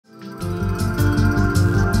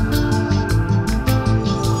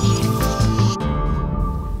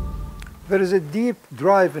There is a deep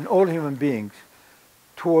drive in all human beings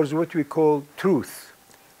towards what we call truth,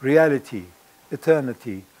 reality,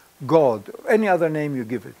 eternity, God, any other name you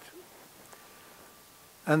give it.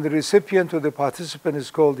 And the recipient or the participant is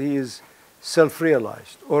called, he is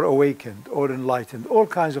self-realized or awakened or enlightened, all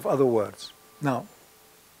kinds of other words. Now,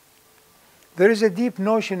 there is a deep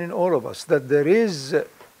notion in all of us that there is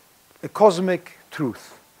a cosmic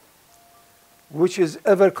truth which is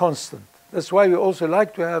ever constant. That's why we also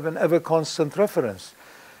like to have an ever constant reference.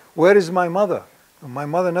 Where is my mother? My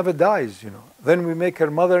mother never dies, Then we make her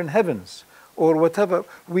mother in heavens or whatever.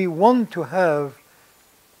 We want to have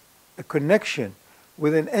a connection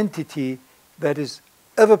with an entity that is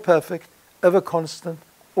ever perfect, ever constant,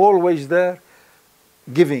 always there,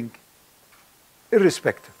 giving,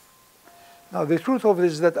 irrespective. Now, the truth of it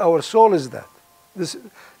is that our soul is that.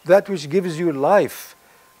 That which gives you life,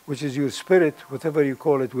 which is your spirit, whatever you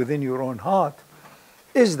call it, within your own heart,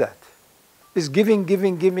 is that. Is giving,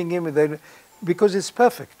 because it's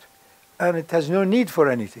perfect. And it has no need for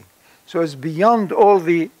anything. So it's beyond all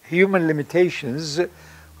the human limitations,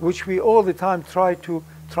 which we all the time try to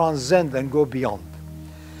transcend and go beyond.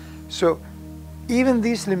 So even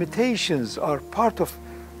these limitations are part of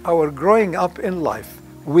our growing up in life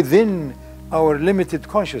within our limited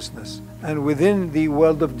consciousness and within the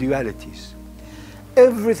world of dualities.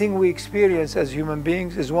 Everything we experience as human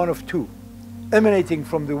beings is one of two, emanating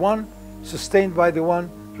from the one, sustained by the one,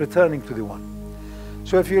 returning to the one.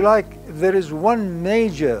 So if you like, there is one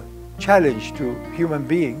major challenge to human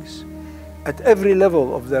beings at every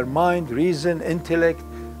level of their mind, reason, intellect,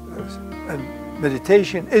 and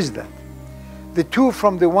meditation is that. The two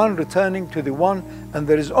from the one returning to the one, and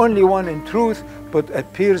there is only one in truth, but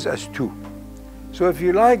appears as two. So if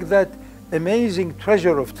you like, that amazing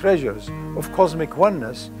treasure of treasures of cosmic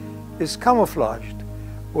oneness is camouflaged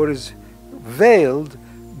or is veiled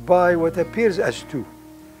by what appears as two.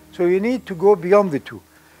 So you need to go beyond the two.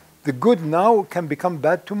 The good now can become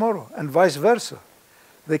bad tomorrow, and vice versa.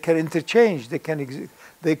 They can interchange,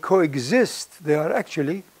 they coexist, they are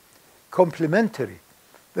actually complementary.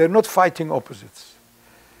 They're not fighting opposites.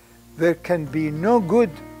 There can be no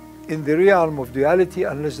good in the realm of duality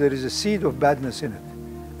unless there is a seed of badness in it,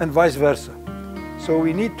 and vice versa. So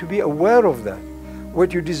we need to be aware of that.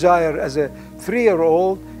 What you desire as a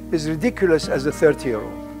 3-year-old is ridiculous as a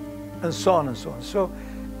 30-year-old, and so on and so on. So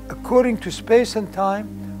according to space and time,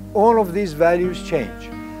 all of these values change.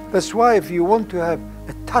 That's why if you want to have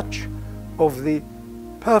a touch of the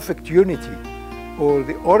perfect unity or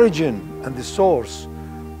the origin and the source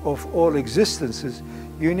of all existences,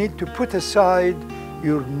 you need to put aside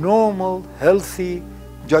your normal, healthy,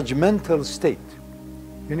 judgmental state.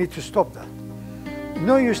 You need to stop that.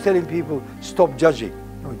 No use telling people, stop judging.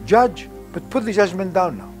 No, judge, but put the judgment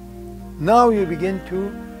down now. Now you begin to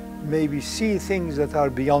maybe see things that are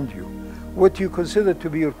beyond you. What you consider to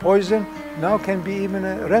be your poison now can be even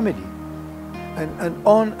a remedy. And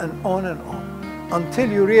on and on and on. Until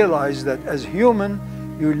you realize that as human,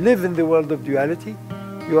 you live in the world of duality.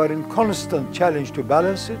 You are in constant challenge to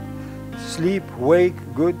balance it. Sleep, wake,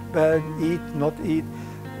 good, bad, eat, not eat,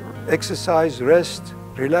 exercise, rest,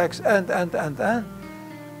 relax, and.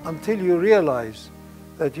 Until you realize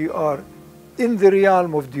that you are in the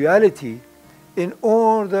realm of duality, in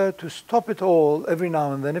order to stop it all every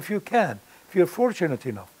now and then, if you can, if you're fortunate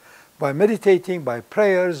enough, by meditating, by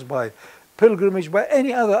prayers, by pilgrimage, by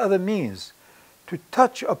any other means, to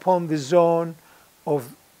touch upon the zone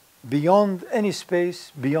of beyond any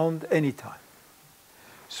space, beyond any time.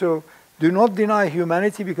 So do not deny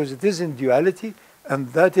humanity, because it is in duality, and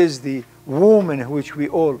that is the womb in which we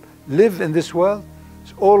all live in this world.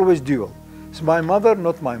 It's always dual. It's my mother,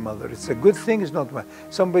 not my mother. It's a good thing, it's not my.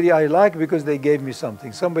 Somebody I like because they gave me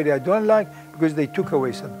something. Somebody I don't like because they took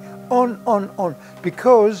away something. On.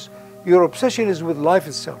 Because your obsession is with life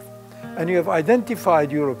itself. And you have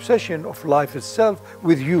identified your obsession of life itself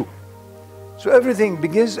with you. So everything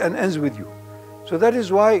begins and ends with you. So that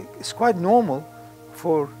is why it's quite normal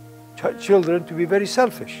for children to be very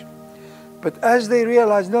selfish. But as they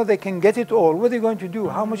realize, no, they can get it all, what are they going to do?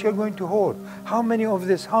 How much are you going to hoard? How many of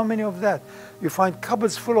this? How many of that? You find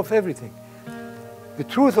cupboards full of everything. The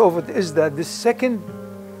truth of it is that this second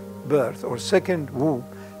birth or second womb,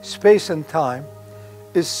 space and time,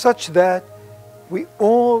 is such that we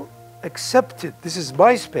all accept it. This is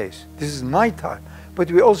my space. This is my time. But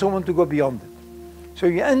we also want to go beyond it. So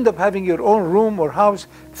you end up having your own room or house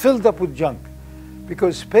filled up with junk.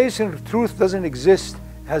 Because space in truth doesn't exist,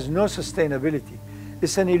 has no sustainability.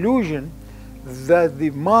 It's an illusion that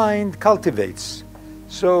the mind cultivates.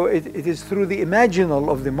 So it is through the imaginal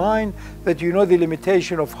of the mind that you know the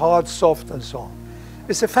limitation of hard, soft, and so on.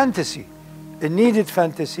 It's a fantasy. a needed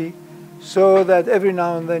fantasy, so that every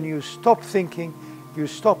now and then you stop thinking, you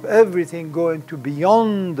stop everything, go into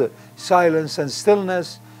beyond silence and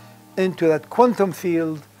stillness, into that quantum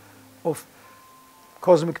field of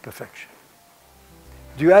cosmic perfection.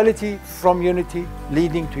 Duality from unity,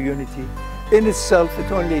 leading to unity. In itself,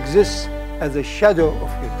 it only exists as a shadow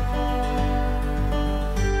of unity.